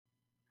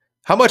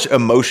How much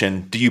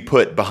emotion do you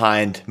put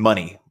behind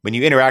money? When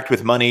you interact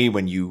with money,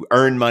 when you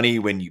earn money,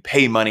 when you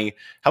pay money,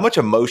 how much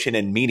emotion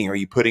and meaning are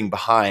you putting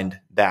behind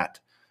that?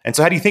 And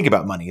so how do you think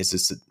about money? Is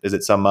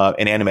it some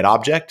inanimate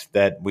object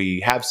that we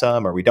have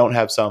some or we don't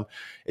have some?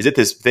 Is it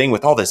this thing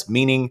with all this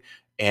meaning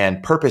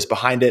and purpose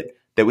behind it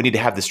that we need to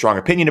have this strong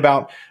opinion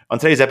about? On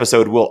today's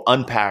episode, we'll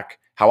unpack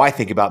how I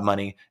think about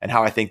money and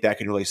how I think that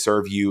can really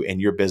serve you in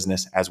your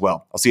business as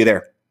well. I'll see you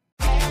there.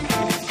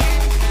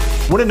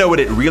 Want to know what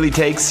it really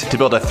takes to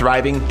build a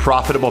thriving,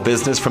 profitable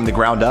business from the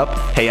ground up?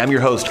 Hey, I'm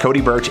your host, Cody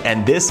Birch,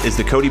 and this is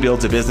the Cody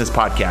Builds a Business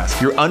podcast,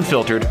 your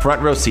unfiltered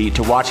front row seat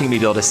to watching me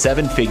build a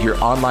seven-figure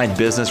online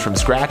business from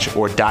scratch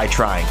or die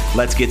trying.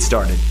 Let's get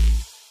started.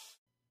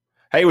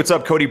 Hey, what's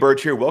up? Cody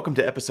Birch here. Welcome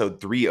to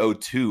episode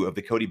 302 of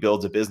the Cody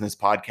Builds a Business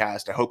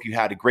podcast. I hope you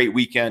had a great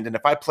weekend. And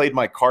if I played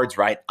my cards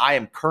right, I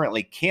am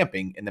currently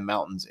camping in the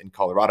mountains in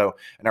Colorado.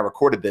 And I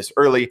recorded this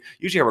early.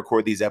 Usually I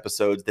record these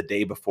episodes the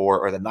day before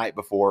or the night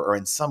before, or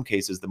in some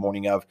cases the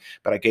morning of.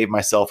 But I gave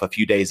myself a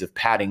few days of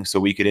padding so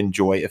we could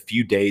enjoy a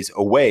few days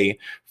away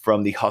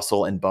from the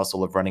hustle and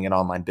bustle of running an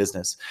online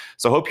business.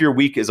 So I hope your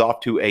week is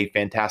off to a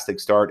fantastic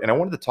start. And I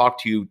wanted to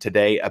talk to you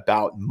today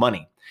about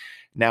money.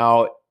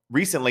 Now,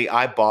 recently,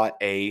 I bought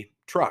a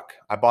truck.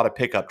 I bought a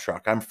pickup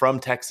truck. I'm from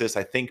Texas.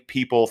 I think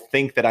people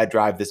think that I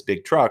drive this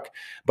big truck,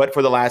 but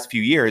for the last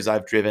few years,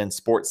 I've driven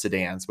sports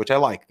sedans, which I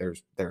like.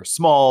 They're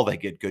small, they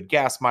get good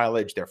gas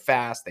mileage, they're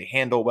fast, they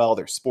handle well,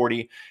 they're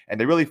sporty, and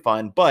they're really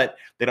fun, but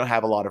they don't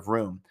have a lot of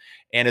room.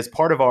 And as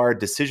part of our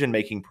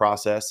decision-making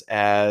process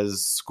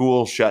as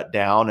school shut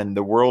down and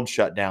the world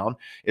shut down,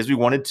 is we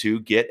wanted to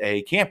get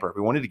a camper.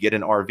 We wanted to get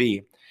an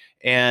RV.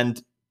 And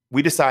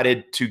we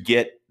decided to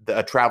get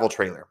a travel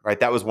trailer, right?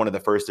 That was one of the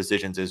first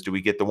decisions is, do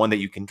we get the one that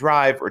you can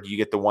drive or do you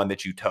get the one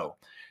that you tow?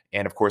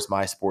 And of course,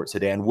 my sports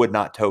sedan would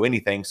not tow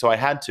anything. So I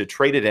had to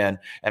trade it in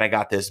and I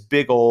got this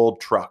big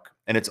old truck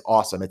and it's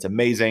awesome. It's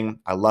amazing.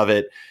 I love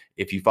it.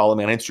 If you follow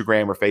me on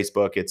Instagram or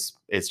Facebook,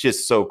 it's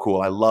just so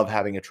cool. I love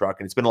having a truck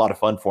and it's been a lot of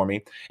fun for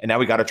me. And now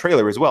we got a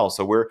trailer as well.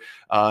 So we're,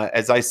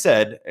 as I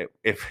said,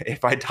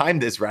 if I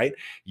timed this right,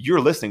 you're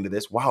listening to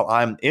this while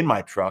I'm in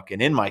my truck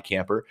and in my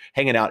camper,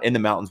 hanging out in the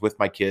mountains with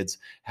my kids,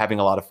 having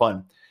a lot of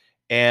fun.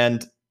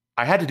 And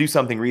I had to do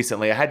something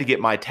recently. I had to get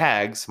my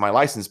tags, my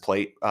license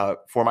plate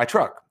for my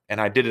truck. And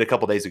I did it a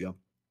couple days ago.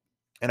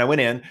 And I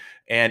went in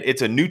and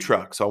it's a new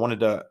truck. So I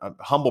wanted to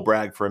humble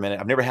brag for a minute.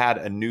 I've never had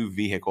a new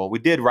vehicle. We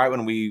did right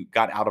when we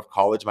got out of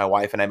college. My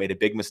wife and I made a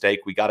big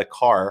mistake. We got a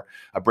car,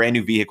 a brand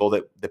new vehicle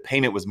that the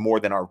payment was more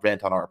than our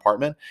rent on our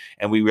apartment.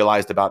 And we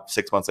realized about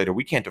 6 months later,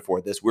 we can't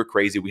afford this. We're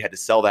crazy. We had to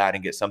sell that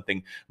and get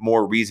something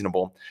more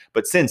reasonable.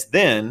 But since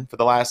then, for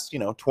the last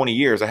 20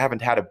 years, I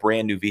haven't had a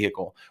brand new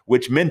vehicle,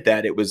 which meant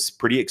that it was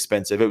pretty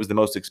expensive. It was the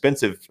most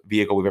expensive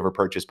vehicle we've ever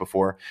purchased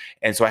before.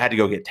 And so I had to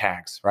go get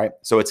tags, right?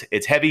 So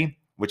it's heavy,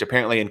 which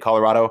apparently in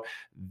Colorado,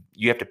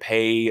 you have to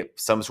pay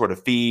some sort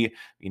of fee,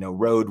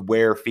 road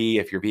wear fee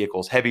if your vehicle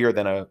is heavier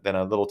than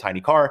a little tiny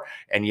car,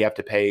 and you have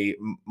to pay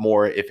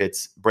more if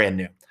it's brand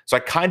new. So I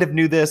kind of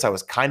knew this. I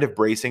was kind of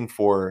bracing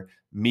for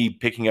me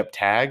picking up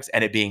tags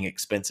and it being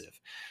expensive.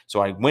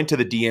 So I went to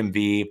the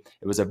DMV.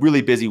 It was a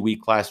really busy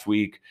week last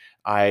week.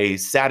 I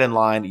sat in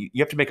line. You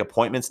have to make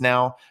appointments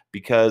now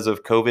because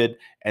of COVID.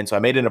 And so I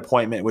made an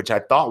appointment, which I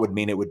thought would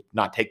mean it would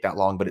not take that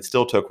long, but it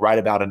still took right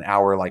about an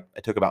hour. Like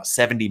it took about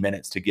 70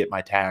 minutes to get my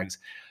tags.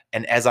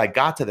 And as I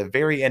got to the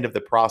very end of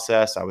the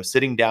process, I was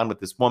sitting down with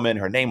this woman.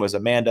 Her name was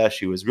Amanda.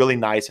 She was really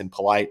nice and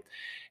polite.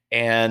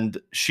 And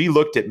she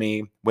looked at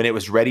me when it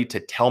was ready to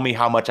tell me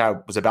how much I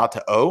was about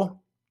to owe.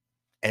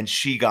 And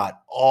she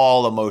got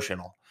all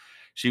emotional.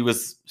 She went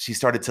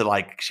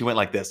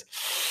like this.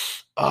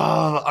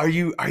 Oh, are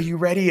you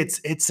ready?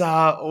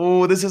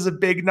 Oh, this is a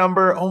big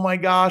number. Oh my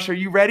gosh, are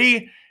you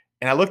ready?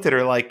 And I looked at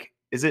her like,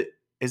 is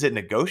it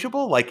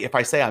negotiable? Like if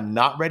I say I'm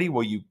not ready,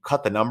 will you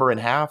cut the number in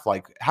half?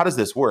 Like, how does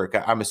this work?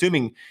 I'm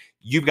assuming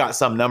you've got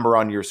some number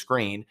on your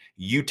screen.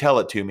 You tell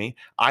it to me.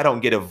 I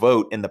don't get a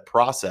vote in the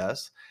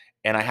process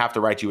and I have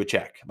to write you a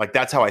check. Like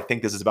that's how I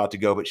think this is about to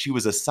go. But she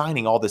was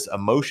assigning all this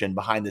emotion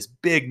behind this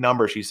big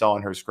number she saw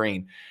on her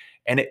screen.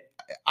 And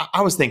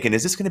I was thinking,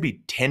 is this going to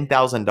be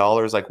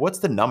 $10,000? Like, what's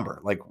the number?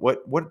 Like,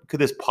 what could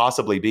this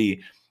possibly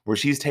be where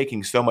she's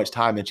taking so much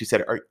time? And she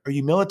said, are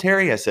you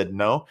military? I said,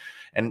 no.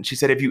 And she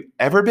said, have you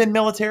ever been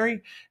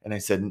military? And I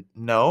said,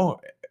 no.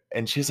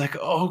 And she's like,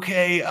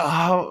 okay,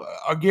 I'll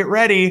get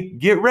ready.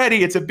 Get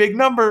ready. It's a big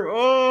number.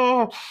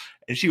 Oh,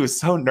 and she was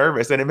so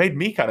nervous and it made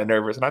me kind of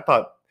nervous. And I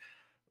thought,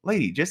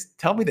 lady, just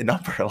tell me the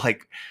number.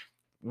 Like,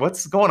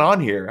 what's going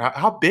on here?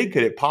 How big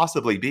could it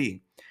possibly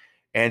be?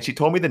 And she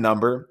told me the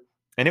number.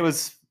 And it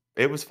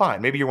was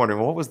fine. Maybe you're wondering,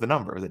 well, what was the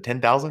number? Was it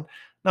 10,000?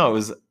 No, it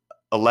was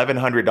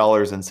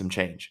 $1,100 and some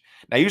change.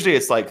 Now, usually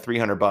it's like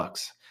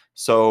 $300.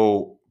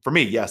 So for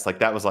me, yes, like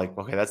that was like,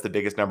 okay, that's the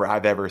biggest number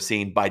I've ever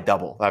seen by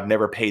double. I've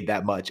never paid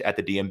that much at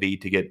the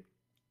DMV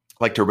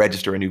to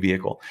register a new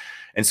vehicle.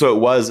 And so it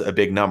was a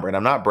big number. And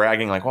I'm not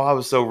bragging like, well, I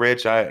was so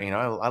rich. I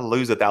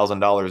lose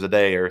 $1,000 a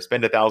day or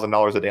spend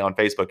 $1,000 a day on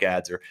Facebook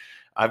ads, or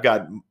I've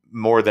got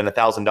more than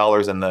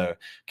 $1,000 in the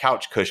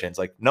couch cushions.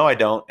 Like, no, I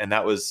don't. And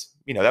that was,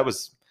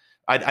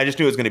 I just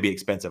knew it was going to be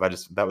expensive.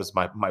 That was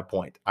my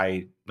point.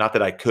 Not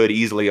that I could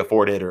easily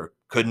afford it or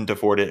couldn't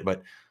afford it,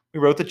 but we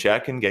wrote the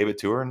check and gave it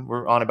to her and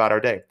we're on about our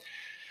day.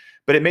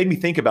 But it made me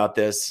think about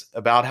this,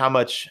 about how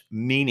much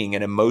meaning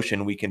and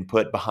emotion we can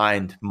put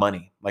behind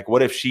money. Like,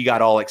 what if she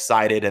got all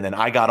excited and then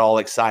I got all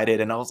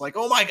excited and I was like,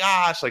 oh my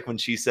gosh, like when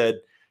she said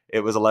it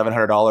was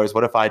 $1,100,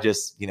 what if I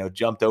just,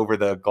 jumped over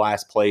the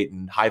glass plate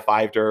and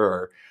high-fived her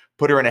or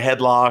put her in a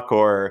headlock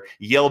or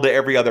yelled to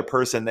every other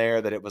person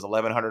there that it was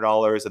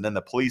 $1,100 and then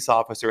the police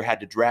officer had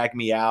to drag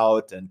me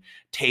out and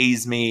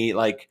tase me.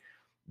 Like,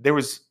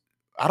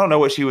 I don't know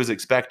what she was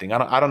expecting.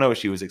 I don't know what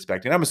she was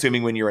expecting. I'm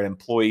assuming when you're an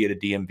employee at a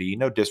DMV,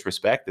 no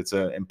disrespect, it's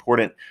an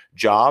important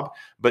job,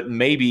 but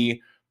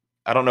maybe,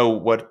 I don't know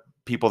what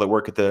people that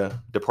work at the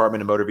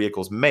Department of Motor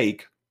Vehicles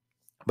make,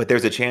 but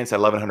there's a chance that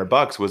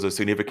 $1,100 was a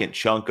significant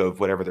chunk of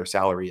whatever their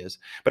salary is.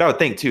 But I would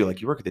think too, like,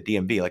 you work at the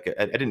DMV, like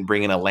I didn't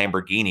bring in a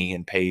Lamborghini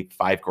and pay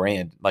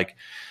 $5,000. Like,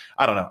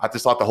 I don't know. I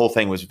just thought the whole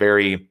thing was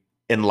very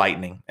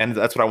enlightening. And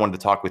that's what I wanted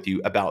to talk with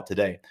you about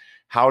today.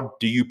 How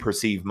do you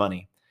perceive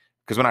money?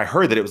 Because when I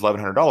heard that it was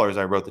 $1,100,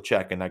 I wrote the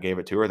check and I gave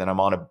it to her. Then I'm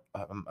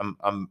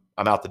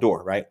out the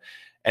door, right?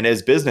 And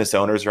as business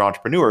owners or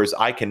entrepreneurs,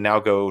 I can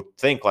now go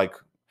think like,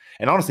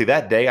 and honestly,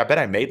 that day, I bet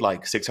I made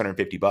like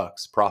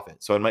 $650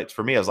 profit. So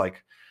for me, I was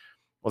like,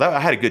 well, I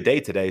had a good day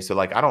today. So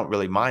like, I don't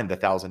really mind the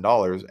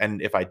 $1,000.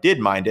 And if I did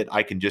mind it,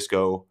 I can just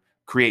go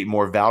create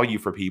more value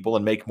for people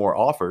and make more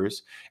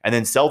offers and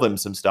then sell them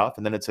some stuff.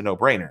 And then it's a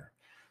no-brainer.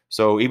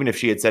 So even if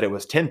she had said it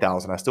was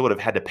 $10,000, I still would have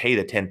had to pay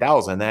the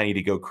 $10,000. Then I need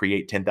to go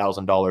create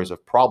 $10,000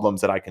 of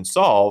problems that I can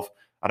solve.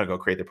 I don't go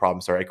create the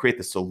problem. Sorry. I create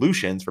the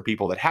solutions for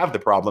people that have the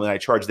problem and I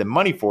charge them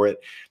money for it.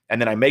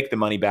 And then I make the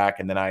money back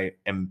and then I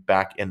am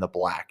back in the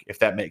black, if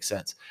that makes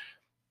sense.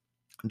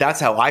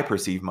 That's how I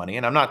perceive money.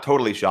 And I'm not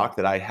totally shocked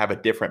that I have a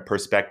different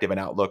perspective and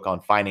outlook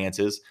on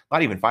finances,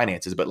 not even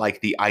finances, but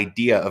like the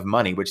idea of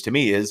money, which to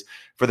me is,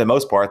 for the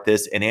most part,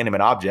 this inanimate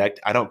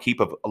object. I don't keep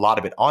a lot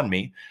of it on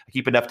me. I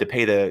keep enough to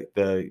pay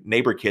the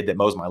neighbor kid that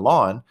mows my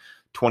lawn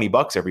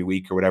 $20 every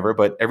week or whatever,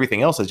 but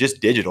everything else is just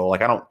digital.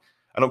 Like, I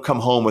don't come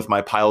home with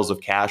my piles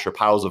of cash or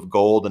piles of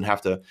gold and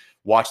have to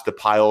watch the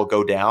pile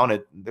go down.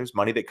 There's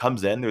money that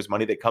comes in, there's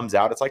money that comes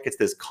out. It's like it's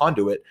this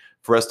conduit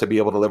for us to be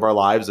able to live our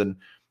lives and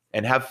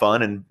have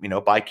fun and,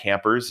 buy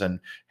campers and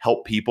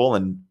help people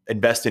and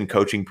invest in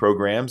coaching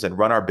programs and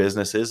run our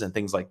businesses and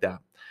things like that.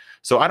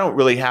 So I don't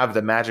really have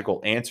the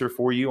magical answer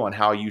for you on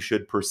how you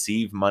should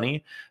perceive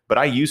money, but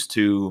I used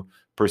to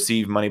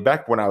perceive money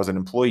back when I was an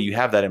employee. You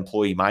have that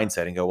employee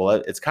mindset and go,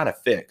 well, it's kind of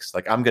fixed.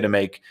 Like, I'm going to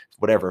make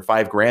whatever,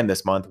 $5,000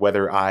 this month,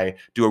 whether I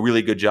do a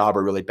really good job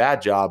or a really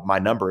bad job, my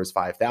number is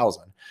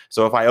 5,000.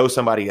 So if I owe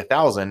somebody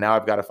 1,000, now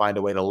I've got to find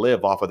a way to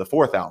live off of the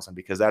 4,000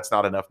 because that's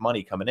not enough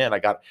money coming in.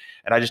 And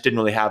I just didn't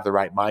really have the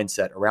right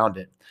mindset around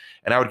it.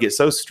 And I would get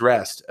so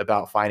stressed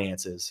about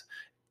finances.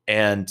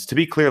 And to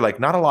be clear, like,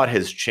 not a lot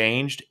has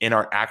changed in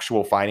our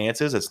actual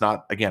finances. It's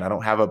not, again, I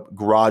don't have a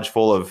garage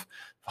full of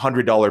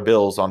 $100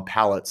 bills on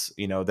pallets,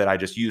 that I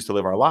just use to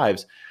live our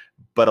lives.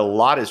 But a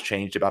lot has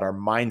changed about our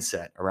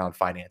mindset around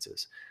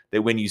finances,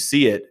 that when you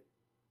see it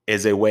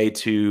as a way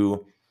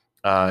to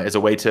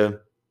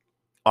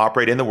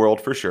operate in the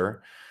world, for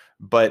sure.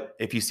 But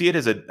if you see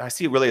it I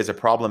see it really as a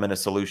problem and a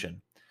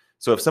solution.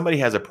 So if somebody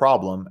has a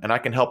problem and I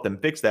can help them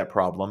fix that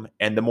problem,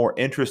 and the more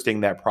interesting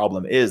that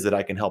problem is that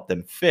I can help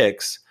them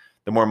fix,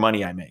 the more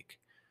money I make.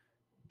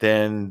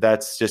 Then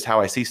that's just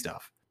how I see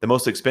stuff. The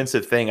most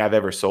expensive thing I've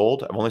ever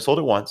sold, I've only sold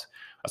it once.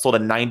 I sold a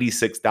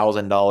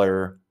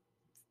 $96,000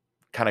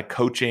 kind of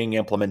coaching,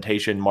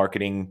 implementation,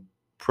 marketing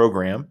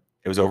program.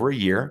 It was over a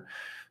year.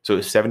 So it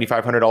was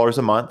 $7,500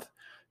 a month,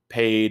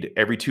 paid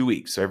every 2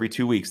 weeks. So every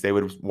 2 weeks they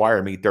would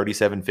wire me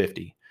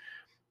 $3,750.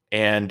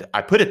 And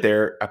I put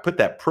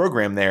that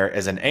program there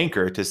as an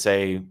anchor to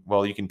say,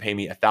 well, you can pay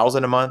me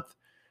 $1,000 a month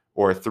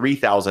or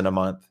 $3,000 a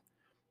month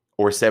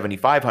or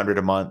 $7,500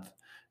 a month.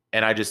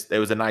 And it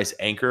was a nice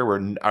anchor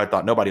where I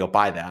thought nobody will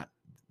buy that.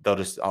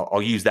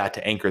 I'll use that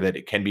to anchor that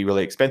it can be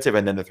really expensive.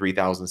 And then the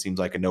 3,000 seems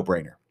like a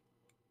no-brainer.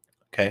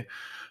 Okay.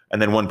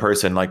 And then one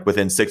person, like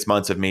within 6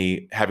 months of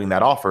me having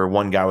that offer,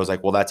 one guy was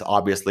like, well, that's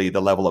obviously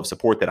the level of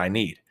support that I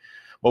need.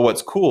 Well,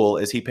 what's cool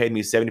is he paid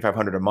me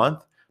 $7,500 a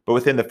month, but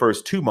within the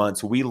first 2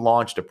 months, we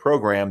launched a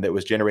program that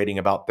was generating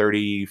about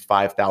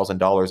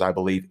 $35,000, I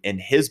believe, in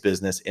his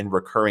business in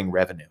recurring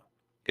revenue.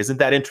 Isn't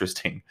that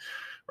interesting?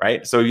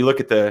 Right. So you look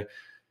at the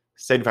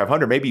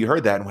 7,500, maybe you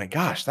heard that and went,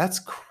 gosh, that's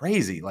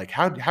crazy. Like,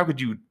 how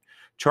could you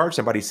charge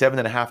somebody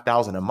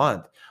 $7,500 a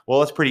month?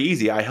 Well, it's pretty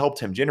easy. I helped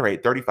him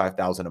generate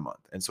 $35,000 a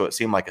month. And so it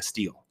seemed like a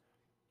steal.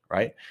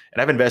 Right.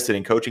 And I've invested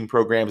in coaching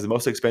programs. The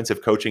most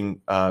expensive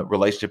coaching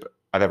relationship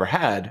I've ever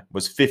had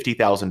was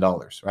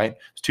 $50,000. Right. It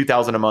was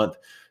 $2,000 a month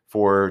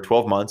for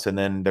 12 months. And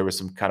then there was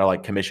some kind of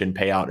like commission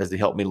payout as they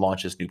helped me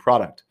launch this new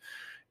product.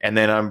 And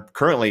then I'm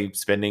currently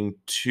spending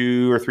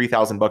 $2,000 or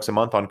 $3,000 a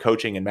month on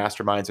coaching and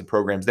masterminds and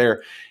programs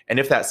there. And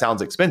if that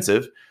sounds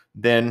expensive,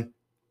 then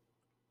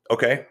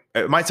Okay.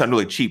 It might sound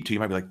really cheap to you. You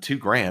might be like, 2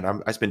 grand.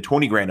 I spend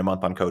 20 grand a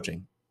month on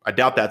coaching. I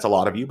doubt that's a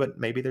lot of you, but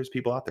maybe there's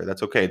people out there.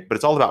 That's okay. But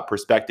it's all about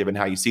perspective and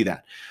how you see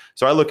that.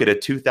 So I look at a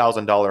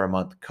 $2,000 a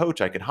month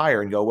coach I could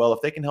hire and go, well, if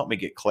they can help me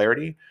get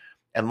clarity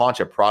and launch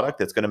a product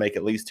that's going to make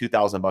at least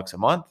 2,000 bucks a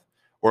month,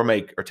 or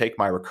take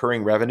my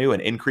recurring revenue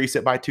and increase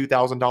it by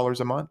 $2,000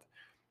 a month,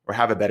 or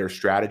have a better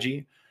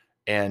strategy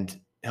and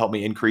help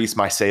me increase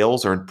my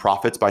sales or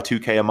profits by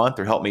 2K a month,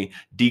 or help me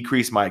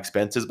decrease my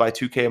expenses by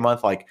 2K a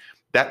month, like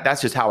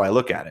that's just how I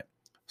look at it.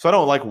 So I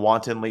don't like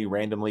wantonly,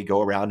 randomly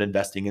go around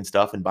investing in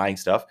stuff and buying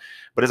stuff.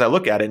 But as I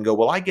look at it and go,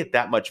 well, I get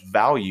that much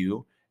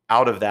value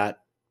out of that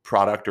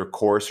product or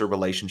course or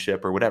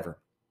relationship or whatever.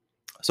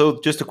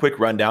 So just a quick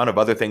rundown of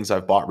other things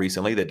I've bought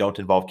recently that don't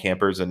involve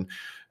campers and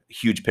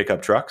huge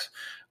pickup trucks.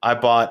 I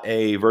bought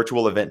a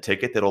virtual event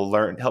ticket that'll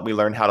help me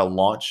learn how to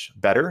launch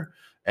better.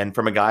 And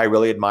from a guy I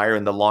really admire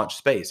in the launch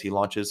space. He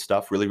launches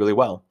stuff really, really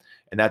well.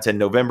 And that's in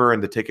November,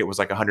 and the ticket was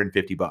like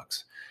 150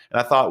 bucks. And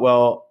I thought,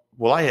 well,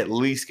 will I at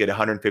least get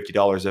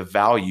 $150 of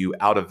value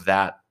out of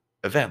that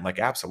event? Like,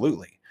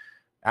 absolutely.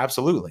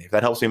 Absolutely. If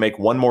that helps me make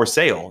one more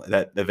sale,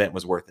 that event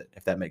was worth it,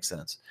 if that makes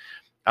sense.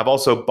 I've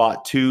also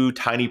bought 2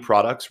 tiny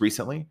products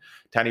recently.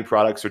 Tiny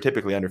products are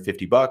typically under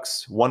 50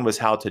 bucks. One was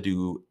how to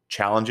do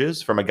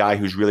challenges from a guy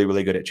who's really,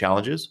 really good at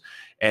challenges.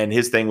 And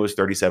his thing was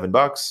 37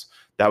 bucks.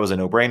 That was a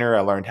no-brainer.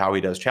 I learned how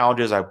he does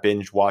challenges. I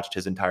binge watched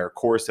his entire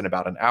course in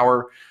about an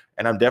hour.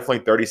 And I'm definitely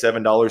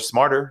 $37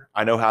 smarter.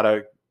 I know how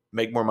to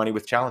make more money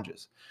with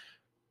challenges.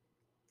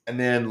 And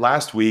then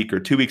last week or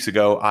 2 weeks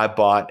ago, I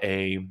bought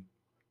a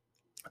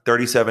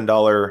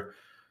 $37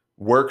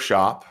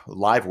 workshop,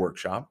 live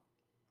workshop,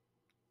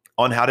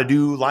 on how to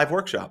do live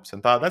workshops,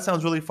 and thought that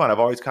sounds really fun. I've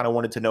always kind of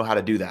wanted to know how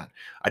to do that.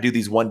 I do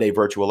these 1-day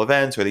virtual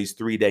events, or these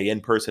 3-day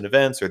in-person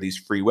events, or these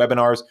free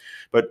webinars,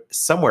 but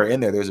somewhere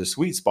in there's a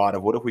sweet spot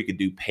of what if we could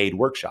do paid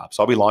workshops.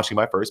 So I'll be launching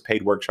my first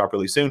paid workshop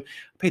really soon.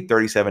 I paid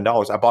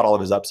 $37. I bought all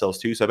of his upsells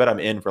too, so I bet I'm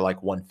in for like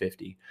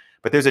 $150.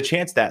 But there's a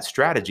chance that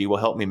strategy will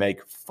help me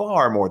make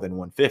far more than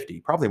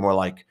 $150, probably more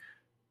like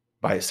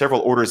by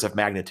several orders of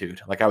magnitude.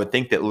 Like, I would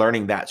think that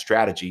learning that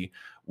strategy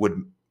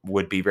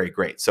would be very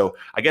great. So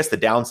I guess the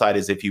downside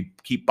is if you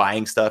keep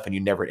buying stuff and you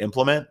never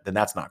implement, then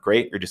that's not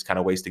great. You're just kind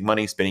of wasting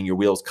money, spinning your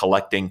wheels,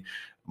 collecting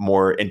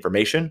more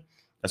information.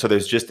 And so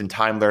there's just in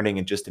time learning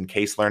and just in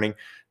case learning.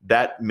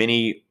 That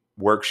mini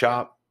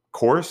workshop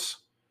course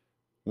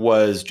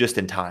was just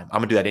in time. I'm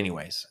gonna do that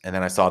anyways. And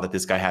then I saw that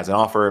this guy has an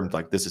offer. I'm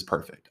like, this is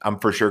perfect. I'm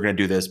for sure gonna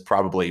do this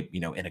probably,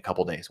 in a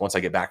couple days once I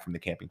get back from the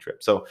camping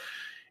trip. So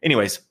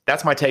anyways,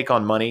 that's my take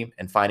on money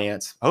and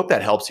finance. I hope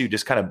that helps you,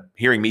 just kind of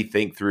hearing me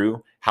think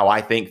through how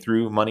I think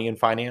through money and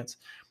finance,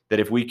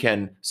 that if we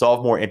can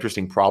solve more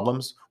interesting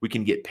problems, we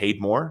can get paid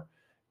more,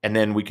 and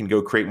then we can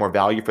go create more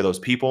value for those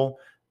people.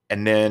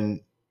 And then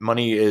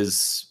money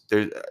is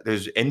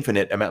there's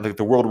infinite amount, like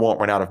the world won't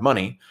run out of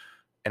money.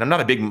 And I'm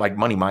not a big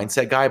money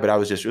mindset guy, but it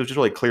was just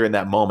really clear in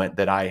that moment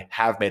that I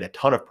have made a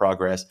ton of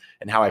progress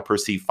in how I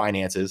perceive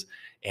finances.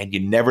 And you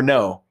never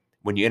know,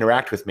 when you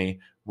interact with me,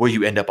 will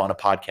you end up on a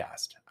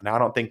podcast? Now, I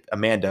don't think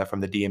Amanda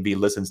from the DMV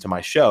listens to my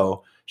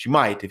show. She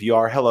might. If you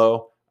are,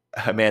 hello,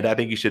 Amanda. I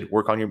think you should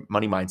work on your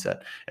money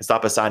mindset and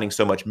stop assigning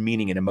so much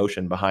meaning and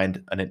emotion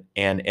behind an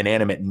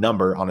inanimate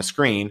number on a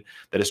screen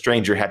that a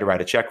stranger had to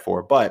write a check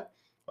for. But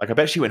like, I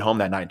bet she went home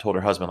that night and told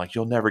her husband, like,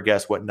 you'll never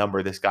guess what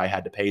number this guy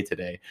had to pay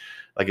today.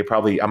 Like,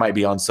 I might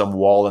be on some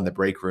wall in the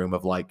break room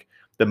of like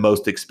the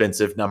most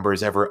expensive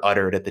numbers ever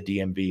uttered at the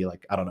DMV.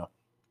 Like, I don't know.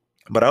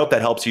 But I hope that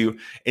helps you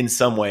in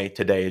some way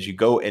today as you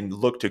go and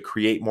look to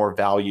create more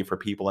value for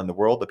people in the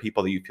world, the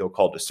people that you feel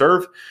called to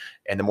serve.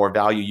 And the more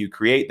value you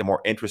create, the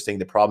more interesting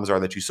the problems are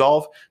that you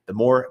solve, the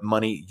more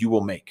money you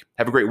will make.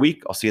 Have a great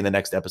week. I'll see you in the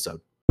next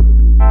episode.